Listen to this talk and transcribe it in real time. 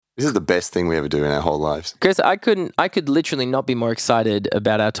This is the best thing we ever do in our whole lives. Chris, I could literally not be more excited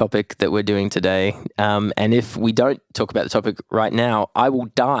about our topic that we're doing today. And if we don't talk about the topic right now, I will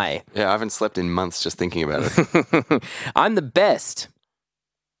die. Yeah, I haven't slept in months just thinking about it. I'm the best.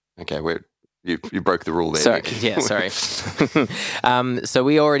 Okay, you broke the rule there. Sorry. Nick. Yeah, sorry. So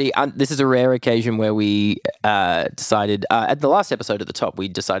we already, this is a rare occasion where we decided, at the last episode at the top, we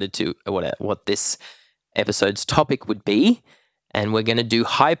decided to, what this episode's topic would be. And we're going to do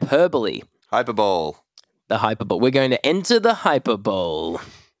hyperbole. Hyperbole. The hyperbole. We're going to enter the hyperbole.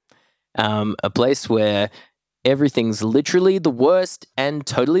 A place where everything's literally the worst and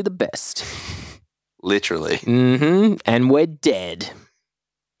totally the best. Literally. Mm-hmm. And we're dead.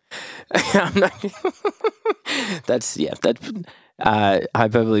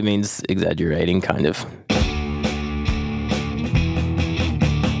 Hyperbole means exaggerating, kind of.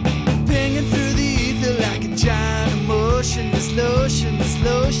 Pinging through the ether like a giant emotion. This lotion,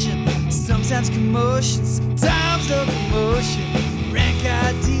 sometimes commotion, sometimes locomotion. Rank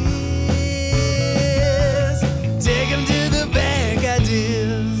ideas, take them to the bank,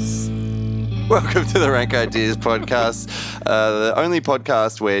 ideas. Welcome to the Rank Ideas podcast, the only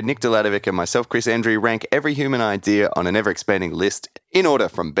podcast where Nick Deladovic and myself, Chris Andrew, rank every human idea on an ever-expanding list in order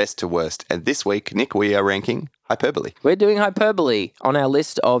from best to worst. And this week, Nick, we are ranking hyperbole. We're doing hyperbole on our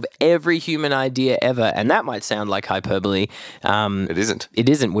list of every human idea ever. And that might sound like hyperbole. It isn't. It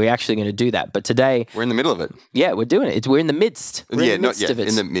isn't. We're actually going to do that. But today... We're in the middle of it. Yeah, we're doing it. We're in the midst. We're in the midst of it.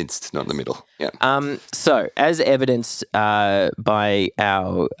 In the midst, not in the middle. Yeah. So, as evidenced by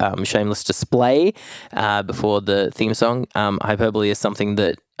our shameless display before the theme song, hyperbole is something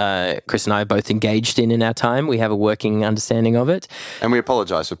that Chris and I are both engaged in our time. We have a working understanding of it. And we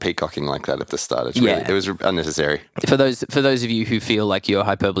apologise for peacocking like that at the start. It was unnecessary. For those of you who feel like your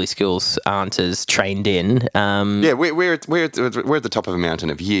hyperbole skills aren't as trained in, yeah, we're at the top of a mountain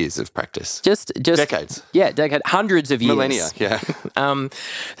of years of practice. Just decades. Yeah, hundreds of years. Millennia. Yeah.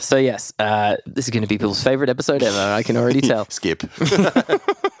 So yes, this is going to be people's favorite episode ever. I can already tell. Skip. So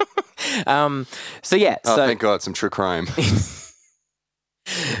yeah. Thank God, some true crime.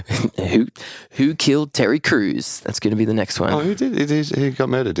 Who killed Terry Crews? That's going to be the next one. Oh, who did? He got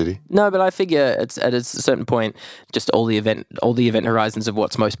murdered, did he? No, but I figure it's at a certain point, just all the event horizons of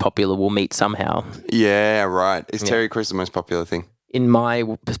what's most popular will meet somehow. Yeah, right. Is Terry Crews the most popular thing? In my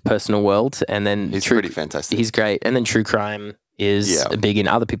personal world, and then he's pretty fantastic. He's great, and then true crime is big in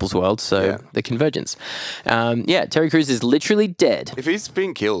other people's worlds, so the convergence. Terry Crews is literally dead. If he's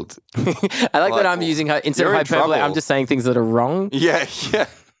being killed. I like that I'm using instead of hyperbole, I'm just saying things that are wrong. Yeah.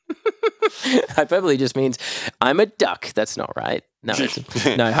 Hyperbole just means I'm a duck. That's not right. No,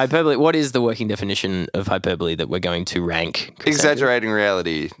 no, hyperbole. What is the working definition of hyperbole that we're going to rank? Exaggerating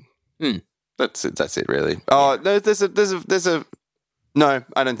reality. That's it, really. Oh, no, there's a no,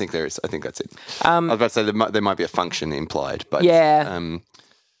 I don't think there is. I think that's it. I was about to say there might be a function implied, but but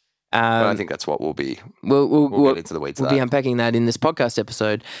I think that's what we'll get into the weeds. We'll be unpacking that in this podcast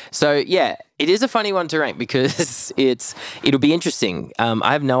episode. So yeah, it is a funny one to rank because it'll be interesting.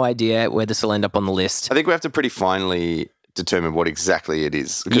 I have no idea where this will end up on the list. I think we have to pretty finely determine what exactly it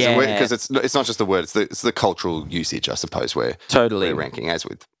is because it's not just the word; it's the cultural usage, I suppose. We're ranking as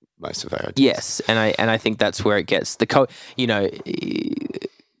with most of our ideas. Yes, and I think that's where it gets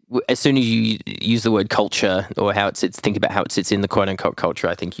as soon as you use the word culture or how it sits, think about how it sits in the quote unquote culture,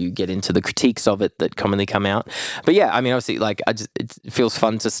 I think you get into the critiques of it that commonly come out. But yeah, I mean, obviously, it feels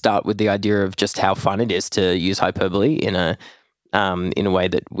fun to start with the idea of just how fun it is to use hyperbole in a way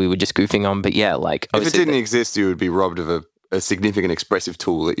that we were just goofing on. But yeah, if it didn't exist, you would be robbed of a significant expressive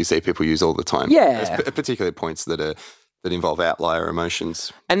tool that you see people use all the time. Yeah, particularly points that involve outlier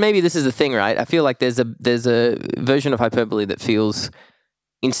emotions. And maybe this is the thing, right? I feel like there's a version of hyperbole that feels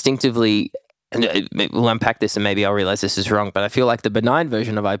instinctively, and we'll unpack this and maybe I'll realize this is wrong, but I feel like the benign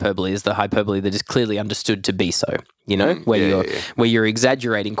version of hyperbole is the hyperbole that is clearly understood to be so, where you're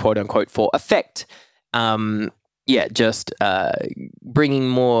exaggerating, quote unquote, for effect. Just bringing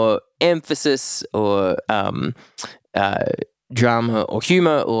more emphasis or drama or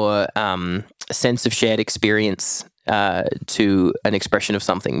humor or a sense of shared experience to an expression of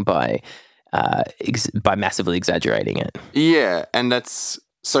something by massively exaggerating it. Yeah, and that's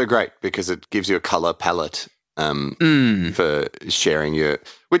so great because it gives you a color palette for sharing your,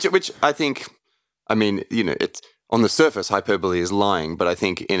 which I think, I mean, it's on the surface hyperbole is lying, but I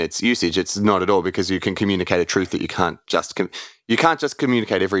think in its usage it's not at all because you can communicate a truth that you can't just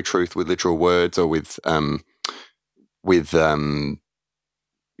communicate every truth with literal words or with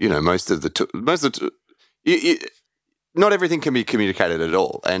not everything can be communicated at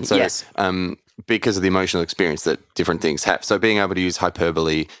all, and so because of the emotional experience that different things have. So being able to use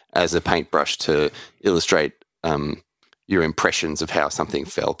hyperbole as a paintbrush to illustrate your impressions of how something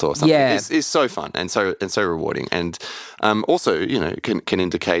felt or something is so fun and so rewarding, and also can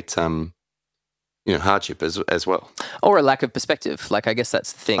indicate hardship as well, or a lack of perspective. Like I guess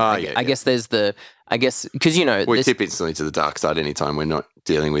that's the thing. I guess there's because we tip instantly to the dark side anytime we're not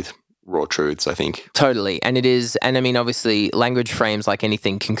dealing with raw truths, I think. Totally. And I mean, obviously language frames, like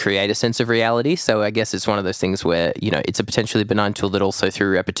anything, can create a sense of reality. So I guess it's one of those things where, it's a potentially benign tool that also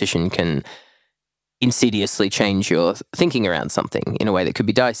through repetition can insidiously change your thinking around something in a way that could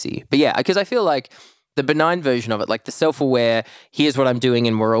be dicey. But yeah, because I feel like the benign version of it, like the self-aware, here's what I'm doing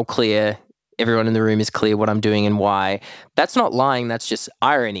and we're all clear, everyone in the room is clear what I'm doing and why, that's not lying, that's just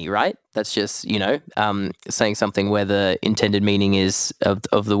irony, right? That's just, saying something where the intended meaning is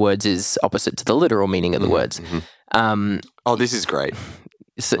of the words is opposite to the literal meaning of the words. Mm-hmm. This is great.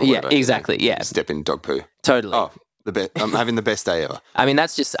 So, yeah, exactly. Yeah. Step in dog poo. Totally. Oh, I'm having the best day ever. I mean, I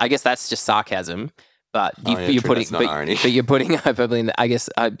guess that's just sarcasm. But you're putting, that's not irony. But you're putting hyperbole in. I guess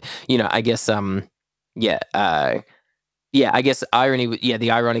irony. Yeah,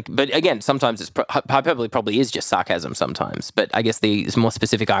 the ironic. But again, sometimes it's hyperbole. Probably is just sarcasm sometimes. But I guess the more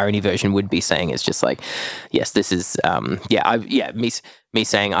specific irony version would be saying it's just like, yes, this is me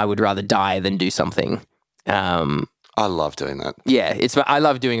saying I would rather die than do something. I love doing that. Yeah, I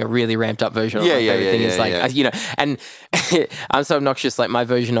love doing a really ramped up version of my favorite thing. It's like, and I'm so obnoxious. Like my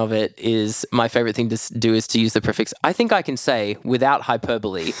version of it is my favorite thing to do is to use the prefix. I think I can say without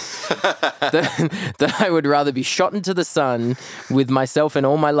hyperbole that I would rather be shot into the sun with myself and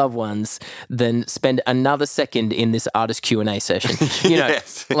all my loved ones than spend another second in this artist Q&A session.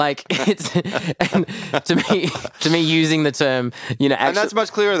 Like it's to me using the term, and that's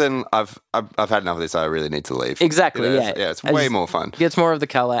much clearer than I've had enough of this. I really need to leave. Exactly. Yeah, it's way more fun. Gets more of the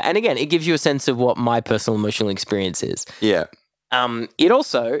color, and again, it gives you a sense of what my personal emotional experience is. Yeah. It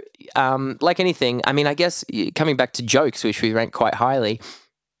also, like anything, I mean, I guess coming back to jokes, which we rank quite highly,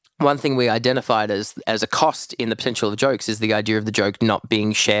 one thing we identified as a cost in the potential of jokes is the idea of the joke not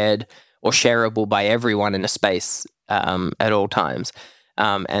being shared or shareable by everyone in a space at all times.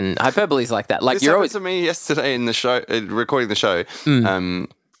 And hyperbole is like that. Like this happened to me yesterday in the show, recording the show.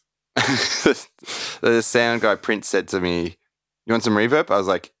 The sound guy Prince said to me, "You want some reverb?" I was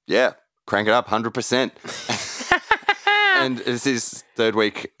like, "Yeah, crank it up 100%." And it's his third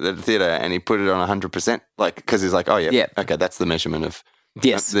week at the theatre, and he put it on 100%, like because he's like, "Oh yeah, okay, that's the measurement of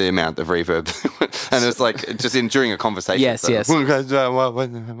the amount of reverb." And it was like just during a conversation. Yes. Yeah,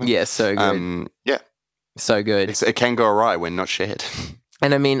 so good. So good. It can go awry when not shared.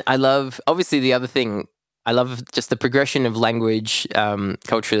 And I mean, I love obviously the other thing. I love just the progression of language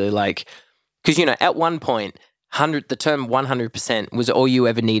culturally, like, because, at one point, the term 100% was all you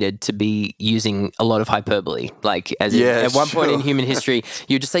ever needed to be using a lot of hyperbole. Like, at one point in human history,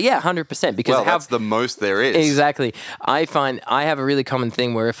 you just say, 100%. Because that's the most there is. Exactly. I find I have a really common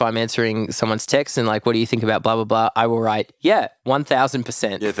thing where if I'm answering someone's text and like, what do you think about blah, blah, blah, I will write,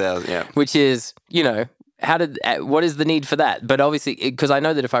 1,000%. Yeah. Which is, what is the need for that? But obviously, because I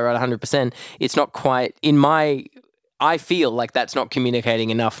know that if I write 100%, it's not quite I feel like that's not communicating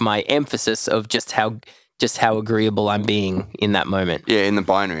enough my emphasis of just how agreeable I'm being in that moment. Yeah, in the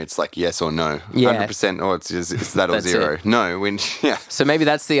binary, it's like yes or no. 100%, or it's that or zero. No, So maybe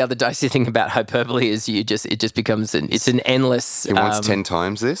that's the other dicey thing about hyperbole is it just becomes it's an endless. It wants 10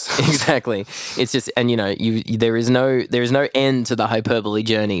 times this. Exactly. It's just there is no end to the hyperbole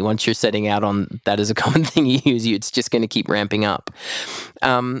journey. Once you're setting out on that as a common thing you use, it's just going to keep ramping up.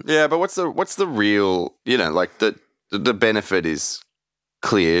 But what's the real like the benefit is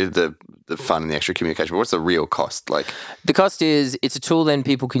clear, the fun and the extra communication, but what's the real cost? Like the cost is it's a tool then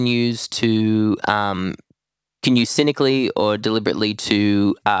people can use to can use cynically or deliberately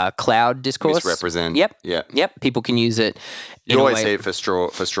to cloud discourse. Misrepresent. Yep. People can use it. You always see it for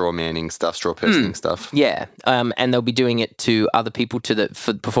straw manning stuff, straw personing stuff. Yeah, and they'll be doing it to other people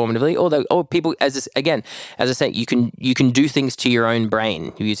for performatively, or people as I say, you can do things to your own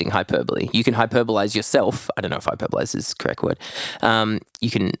brain using hyperbole. You can hyperbolize yourself. I don't know if hyperbolize is the correct word. You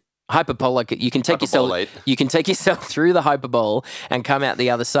can. You can take yourself through the hyperbole and come out the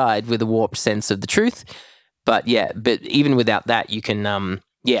other side with a warped sense of the truth. But even without that, you can.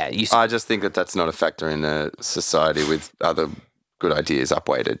 I just think that's not a factor in a society with other good ideas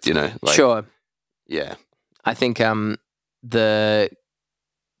upweighted. Sure. Yeah. I think the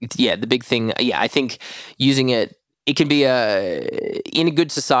big thing. Yeah, I think using it. It can be in a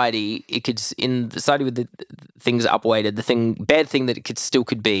good society. It could in the society with the things upweighted. The bad thing that it still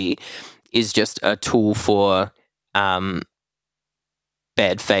could be is just a tool for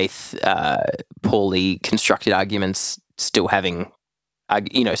bad faith, poorly constructed arguments still having,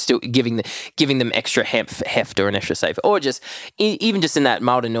 still giving them extra heft or an extra safe, or just even just in that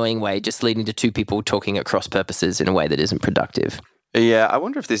mild annoying way, just leading to two people talking at cross purposes in a way that isn't productive. Yeah, I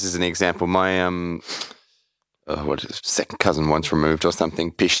wonder if this is an example. My second cousin once removed or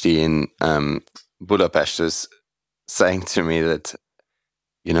something, Pishti in Budapest, was saying to me that,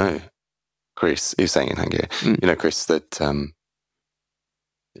 Chris, he was saying in Hungary, Chris, that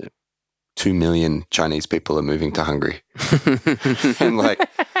 2 million Chinese people are moving to Hungary. I'm like,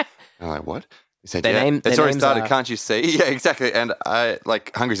 what? He said, it's already started, can't you see? Yeah, exactly. And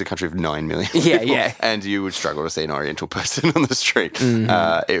Hungary's a country of 9 million people, yeah. And you would struggle to see an Oriental person on the street.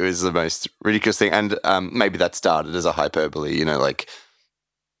 Mm-hmm. It was the most ridiculous thing. And maybe that started as a hyperbole,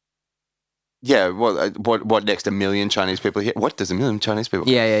 what next? 1 million Chinese people here? What does 1 million Chinese people?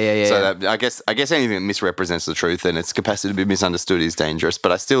 Yeah. So I guess anything that misrepresents the truth and its capacity to be misunderstood is dangerous.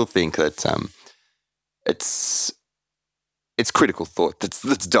 But I still think that it's critical thought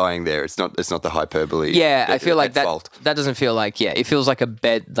that's dying there. It's not the hyperbole. Yeah, I feel like that fault. That doesn't feel like, it feels like a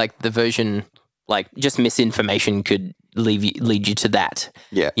bad, like the version, like just misinformation could lead you to that.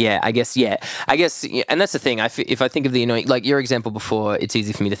 Yeah. I guess, and that's the thing. If I think of the annoying, like your example before, it's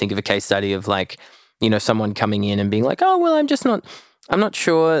easy for me to think of a case study of like, someone coming in and being like, oh, well, I'm not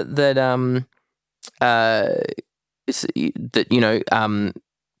sure that,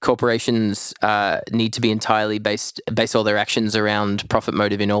 corporations need to be entirely base all their actions around profit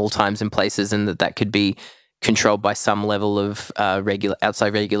motive in all times and places, and that could be controlled by some level of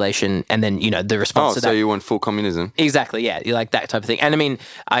outside regulation. And then the response to that. So you want full communism? Exactly. Yeah, you like that type of thing. And I mean,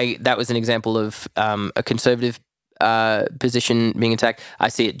 that was an example of a conservative position being attacked. I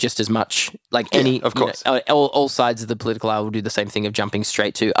see it just as much like any. Of course, all sides of the political aisle will do the same thing of jumping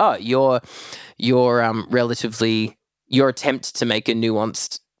straight to your attempt to make a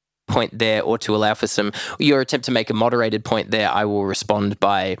nuanced point there, or to allow for your attempt to make a moderated point there, I will respond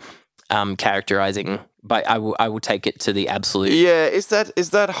by characterizing. But I will take it to the absolute. Yeah, is that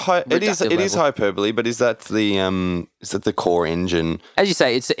it is hyperbole, but is that the core engine? As you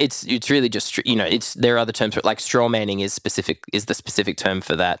say, it's really just there are other terms for it, like straw manning is the specific term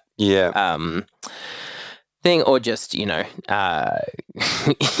for that. Yeah. Thing, or just I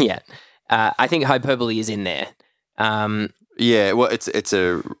think hyperbole is in there. Yeah, well, it's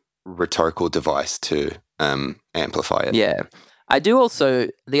a rhetorical device to amplify it. Yeah. I do also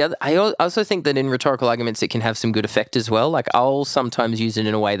I also think that in rhetorical arguments it can have some good effect as well. Like I'll sometimes use it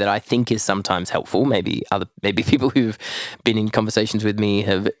in a way that I think is sometimes helpful. Maybe people who've been in conversations with me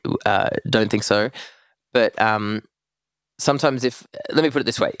don't think so. But sometimes let me put it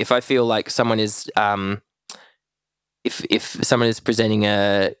this way, if I feel like someone is if someone is presenting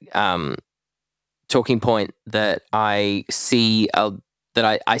a talking point that I see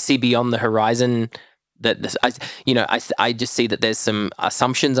I see beyond the horizon, I just see that there's some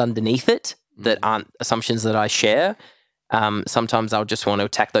assumptions underneath it that aren't assumptions that I share. Sometimes I'll just want to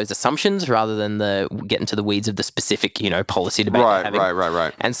attack those assumptions rather than get into the weeds of the specific, policy debate.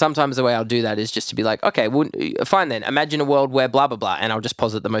 Right. And sometimes the way I'll do that is just to be like, okay, well, fine then. Imagine a world where blah, blah, blah. And I'll just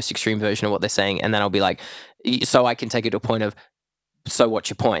posit the most extreme version of what they're saying. And then I'll be like, so I can take it to a point of, so what's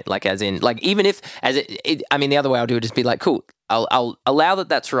your point? Like, as in, like, even if, the other way I'll do it is be like, cool, I'll allow that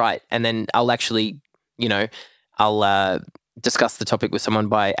that's right. And then I'll actually, I'll discuss the topic with someone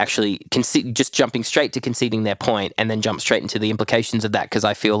by actually just jumping straight to conceding their point, and then jump straight into the implications of that. Because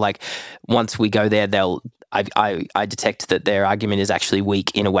I feel like once we go there, I detect that their argument is actually weak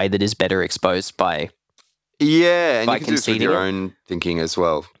in a way that is better exposed by. Yeah, and by you can do this with your own thinking as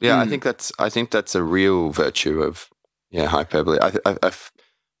well. Yeah, I think that's a real virtue of hyperbole. I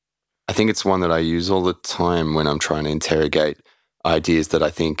think it's one that I use all the time when I'm trying to interrogate ideas that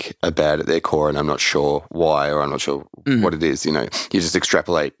I think are bad at their core, and I'm not sure why, or I'm not sure what it is. You just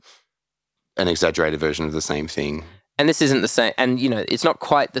extrapolate an exaggerated version of the same thing. And this isn't the same, and it's not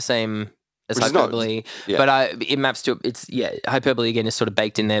quite the same as hyperbole, but it maps to hyperbole again is sort of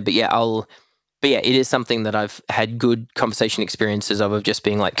baked in there. But it is something that I've had good conversation experiences of just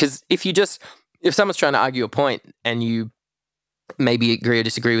being like, because if someone's trying to argue a point and you maybe agree or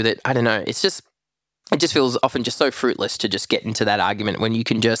disagree with it, I don't know. It just feels often just so fruitless to just get into that argument when I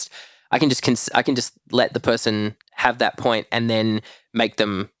can just let the person have that point and then make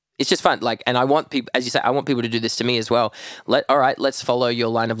them. It's just fun. Like, and I want people, as you say, I want people to do this to me as well. Let's follow your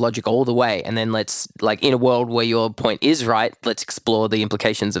line of logic all the way, and then let's, like, in a world where your point is right, let's explore the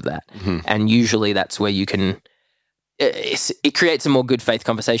implications of that. Mm-hmm. And usually that's where you can. it creates a more good faith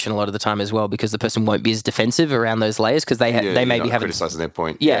conversation a lot of the time as well, because the person won't be as defensive around those layers, because they maybe haven't criticizing their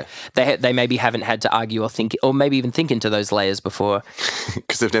point. Yeah, they maybe haven't had to argue or think, or maybe even think into those layers before,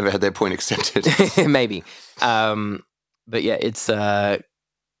 because they've never had their point accepted. Maybe, but yeah, it's but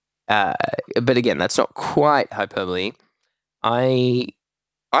again, that's not quite hyperbole. I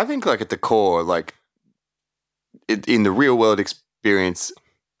think, like, at the core, like, in the real world experience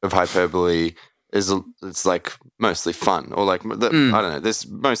of hyperbole, it's like mostly fun, or like I don't know. There's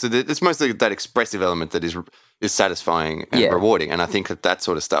mostly that expressive element that is satisfying and rewarding, and I think that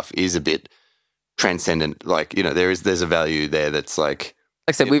sort of stuff is a bit transcendent. Like, there's a value there that's like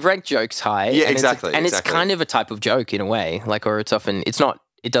I said, we've ranked jokes high. Yeah, and exactly. It's kind of a type of joke in a way, like, or it's often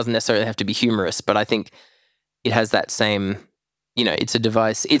it doesn't necessarily have to be humorous, but I think it has that same, it's a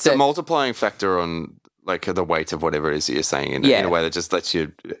device. It's a multiplying factor on, like, the weight of whatever it is you're saying in a way that just lets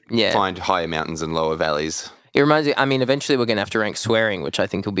you find higher mountains and lower valleys. It reminds me, eventually we're going to have to rank swearing, which I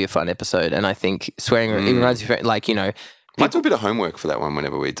think will be a fun episode. And I think swearing, it reminds me, like, might do a bit of homework for that one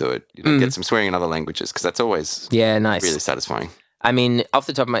whenever we do it. Get some swearing in other languages, because that's always nice, really satisfying. Off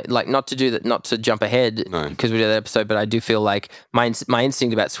the top of my, like, not to jump ahead, because we did that episode, but I do feel like my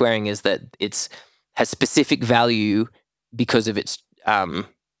instinct about swearing is that has specific value because of its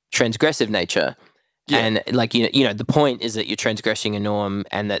transgressive nature. Yeah. And, like, the point is that you're transgressing a norm,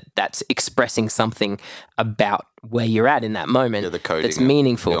 and that's expressing something about where you're at in that moment. The coding that's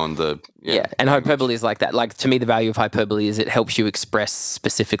meaningful. Beyond and hyperbole is like that. Like, to me, the value of hyperbole is it helps you express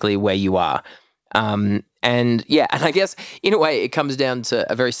specifically where you are. And I guess in a way it comes down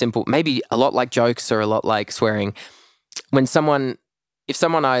to a very simple, maybe a lot like jokes or a lot like swearing. If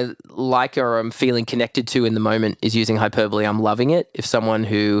someone I like or I'm feeling connected to in the moment is using hyperbole, I'm loving it. If someone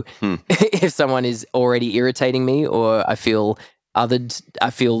if someone is already irritating me, or I feel I'm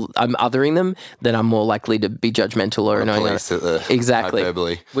othering them, then I'm more likely to be judgmental or annoying. Exactly.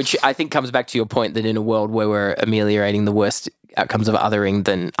 Hyperbole. Which I think comes back to your point that in a world where we're ameliorating the worst outcomes of othering,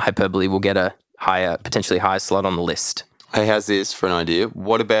 then hyperbole will get a potentially higher slot on the list. Hey, how's this for an idea?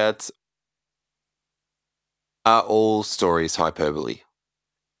 What about, are all stories hyperbole?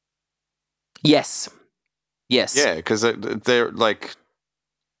 Yes. Yeah, because they're like,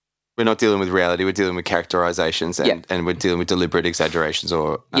 we're not dealing with reality, we're dealing with characterizations, and we're dealing with deliberate exaggerations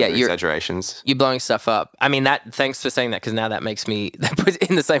or exaggerations. You're blowing stuff up. Thanks for saying that, because now that makes me,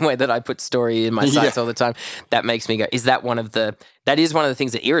 in the same way that I put story in my sites all the time, that makes me go, that is one of the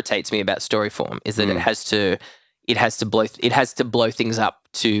things that irritates me about story form, is that it has to blow things up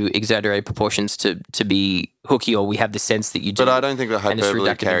to exaggerated proportions to be hooky, or we have the sense that you do. But I don't think the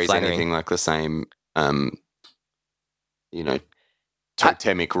hyperbole carries anything like the same,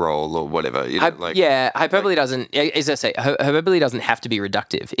 totemic role or whatever. Hyperbole doesn't, as I say, hyperbole doesn't have to be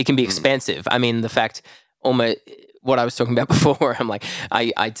reductive. It can be expansive. The fact, almost what I was talking about before, where I'm like,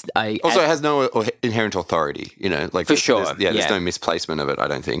 it has no inherent authority, like, for sure. There's no misplacement of it, I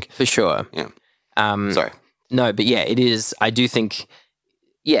don't think. For sure. Yeah. Sorry. No, but it is. I do think,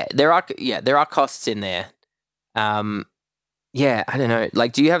 there are costs in there. I don't know.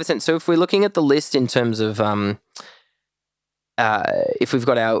 Like, do you have a sense? So if we're looking at the list in terms of, if we've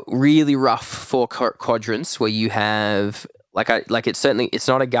got our really rough 4 quadrants where you have, it's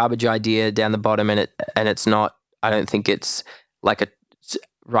not a garbage idea down the bottom, and it's not, I don't think it's like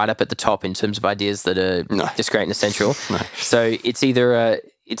right up at the top in terms of ideas that are discrete and essential. No. So it's either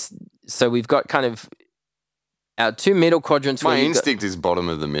so we've got kind of our 2 middle quadrants. My instinct is bottom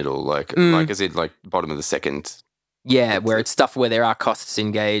of the middle, like is it like bottom of the second? Yeah, where it's stuff where there are costs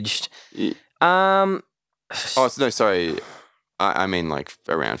engaged. Yeah. Sorry. I mean, like,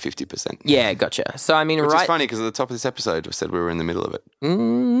 around 50%. Yeah, gotcha. So which is funny, because at the top of this episode we said we were in the middle of it.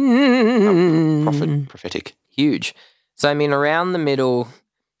 Prophetic. Huge. So around the middle,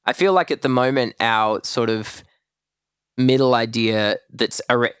 I feel like at the moment our sort of middle idea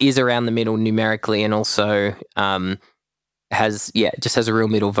is around the middle numerically, and also just has a real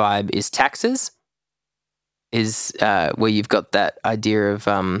middle vibe, is taxes. Is where you've got that idea of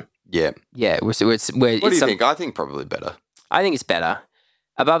What do you think? I think probably better. I think it's better.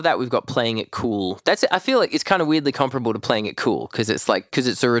 Above that, we've got playing it cool. I feel like it's kind of weirdly comparable to playing it cool, because it's a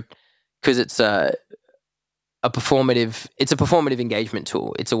performative engagement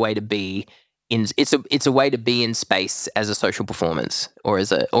tool. It's a way to be in. It's a way to be in space as a social performance, or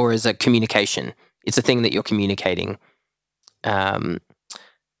as a communication. It's a thing that you're communicating.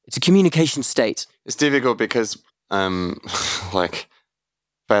 It's a communication state. It's difficult because,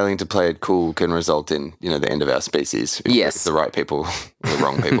 failing to play it cool can result in, the end of our species. If the right people, or the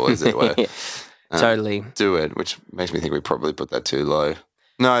wrong people, as it were. Totally. Do it, which makes me think we probably put that too low.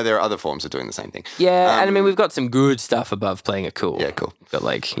 No, there are other forms of doing the same thing. Yeah, and I mean, we've got some good stuff above playing it cool. Yeah, cool. We've got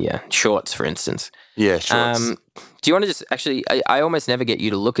like, shorts, for instance. Yeah, shorts. Do you want to just actually? I almost never get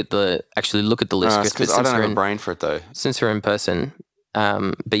you to look at the list, Chris, because I don't have a brain for it though. Since we're in person,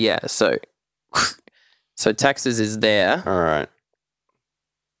 but yeah, so taxes is there. All right.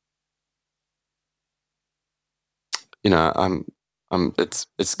 You know,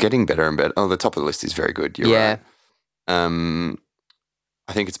 it's getting better and better. Oh, the top of the list is very good. You're right.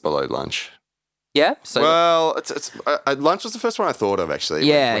 I think it's below lunch. Yeah. So it's lunch was the first one I thought of actually.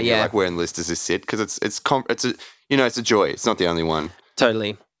 Yeah, when you're like, where in the list does this sit? Because it's a joy. It's not the only one.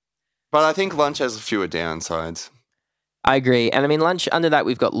 Totally. But I think lunch has fewer downsides. I agree, and I mean lunch. Under that,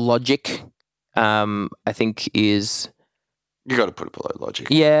 we've got logic. I think is. You got to put it below logic.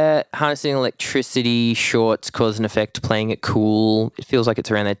 Yeah, harnessing electricity, shorts, cause and effect, playing it cool. It feels like it's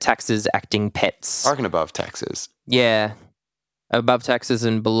around there. Taxes, acting, pets. I reckon above taxes. Yeah. Above taxes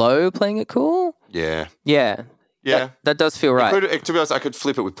and below playing it cool? Yeah. Yeah. Yeah. That does feel right. To be honest, I could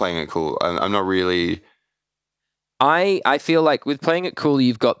flip it with playing it cool. I'm not really... I feel like with playing it cool,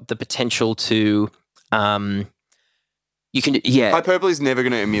 you've got the potential to... You can, hyperbole is never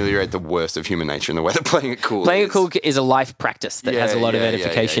going to ameliorate the worst of human nature in the way that playing it cool Playing it cool is a life practice that has a lot of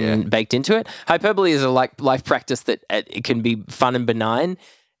edification baked into it. Hyperbole is a life practice that it can be fun and benign,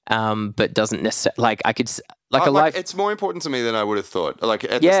 but doesn't necessarily, it's more important to me than I would have thought. Like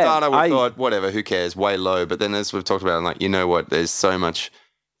at the start, I would have thought, whatever, who cares, way low. But then as we've talked about, I'm like, you know what? There's so much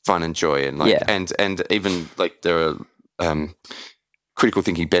fun and joy, and and even like there are critical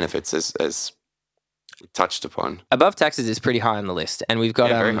thinking benefits as touched upon. Above taxes is pretty high on the list, and we've got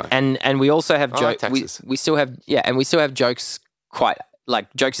and we also have jokes. We still have and we still have jokes. Quite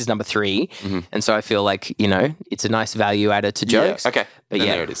like jokes is number 3, and so I feel like it's a nice value adder to jokes. Okay, but then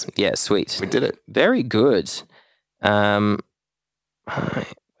there it is. Yeah, sweet. We did it. Very good. Yeah,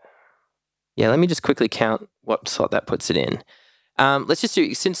 let me just quickly count what slot that puts it in. Let's just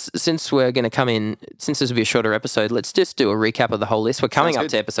do, since we're going to come in, since this will be a shorter episode, let's just do a recap of the whole list. We're coming up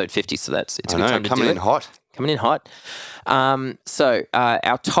to episode 50, so it's a good time to do it. Coming in hot. So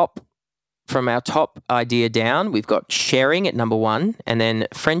from our top idea down, we've got sharing at number 1, and then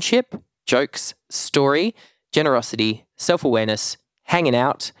friendship, jokes, story, generosity, self-awareness, hanging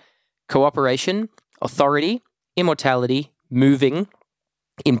out, cooperation, authority, immortality, moving,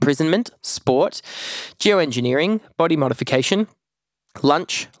 imprisonment, sport, geoengineering, body modification,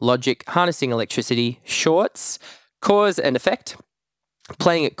 lunch, logic, harnessing electricity, shorts, cause and effect,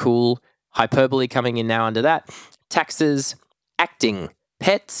 playing it cool, hyperbole coming in now under that, taxes, acting,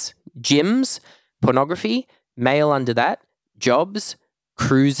 pets, gyms, pornography, mail under that, jobs,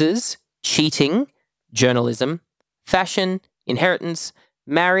 cruises, cheating, journalism, fashion, inheritance,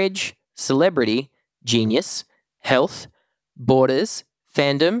 marriage, celebrity, genius, health, borders,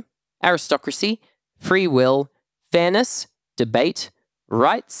 fandom, aristocracy, free will, fairness, debate,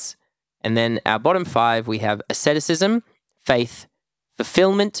 rights, and then our bottom 5, we have asceticism, faith,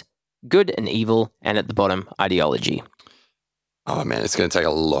 fulfillment, good and evil, and at the bottom, ideology. Oh man, it's going to take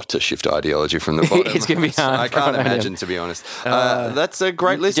a lot to shift ideology from the bottom. It's going to be hard. I can't imagine, to be honest. That's a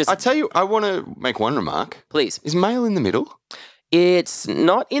great list. I tell you, I want to make one remark. Please. Is mail in the middle? It's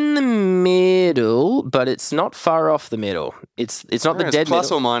not in the middle, but it's not far off the middle. It's not the dead plus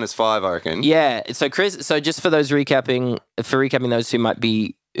middle. or minus 5, I reckon. Yeah. So Chris, just for those recapping those who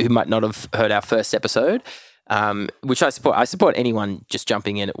might not have heard our first episode, which I support anyone just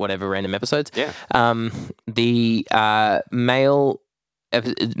jumping in at whatever random episodes. Yeah. The mail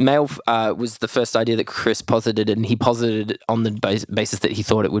was the first idea that Chris posited, and he posited it on the basis that he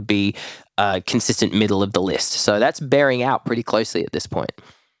thought it would be a consistent middle of the list. So that's bearing out pretty closely at this point.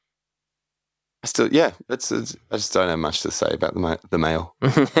 I just don't have much to say about the mail.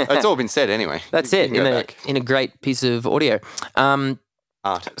 It's all been said anyway. That's it in a great piece of audio.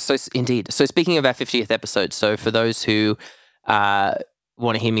 Art. So indeed. So speaking of our 50th episode, so for those who want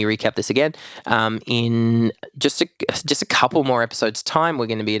to hear me recap this again, in just a couple more episodes' time, we're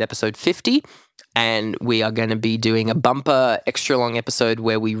going to be at episode 50, and we are going to be doing a bumper extra long episode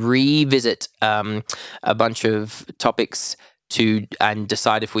where we revisit a bunch of topics and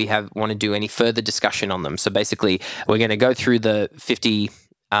decide if we want to do any further discussion on them. So basically, we're going to go through the 50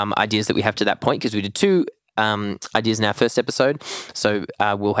 ideas that we have to that point, because we did 2 ideas in our first episode. So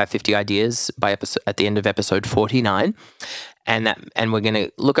we'll have 50 ideas at the end of episode 49. And we're going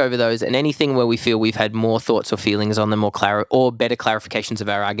to look over those, and anything where we feel we've had more thoughts or feelings on them, or better clarifications of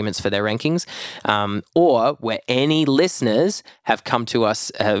our arguments for their rankings, or where any listeners have come to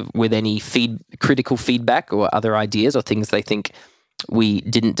us with any critical feedback or other ideas or things they think we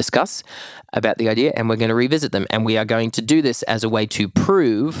didn't discuss about the idea, and we're going to revisit them. And we are going to do this as a way to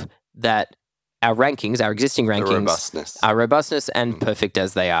prove that our rankings, our existing rankings, are robustness and perfect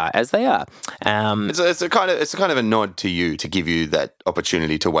as they are. It's a kind of a nod to you to give you that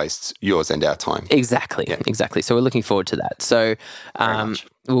opportunity to waste yours and our time. Exactly. So we're looking forward to that. So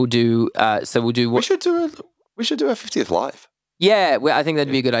we'll do. We should do our 50th live. Yeah, well, I think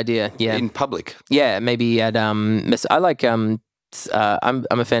that'd be a good idea. Yeah, in public. Yeah, maybe at I like I'm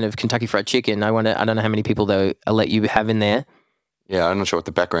a fan of Kentucky Fried Chicken. I don't know how many people though I'll let you have in there. Yeah, I'm not sure what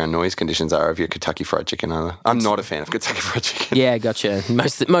the background noise conditions are of your Kentucky Fried Chicken either. I'm not a fan of Kentucky Fried Chicken. Yeah, gotcha.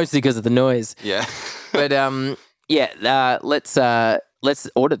 Mostly because of the noise. Yeah. But let's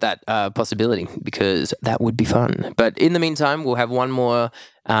audit that possibility because that would be fun. But in the meantime, we'll have one more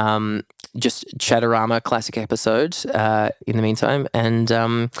just Chatterama classic episode in the meantime, and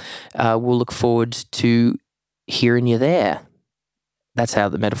we'll look forward to hearing you there. That's how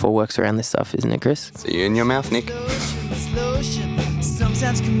the metaphor works around this stuff, isn't it, Chris? See you in your mouth, Nick.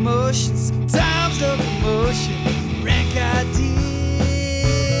 Sometimes commotion, sometimes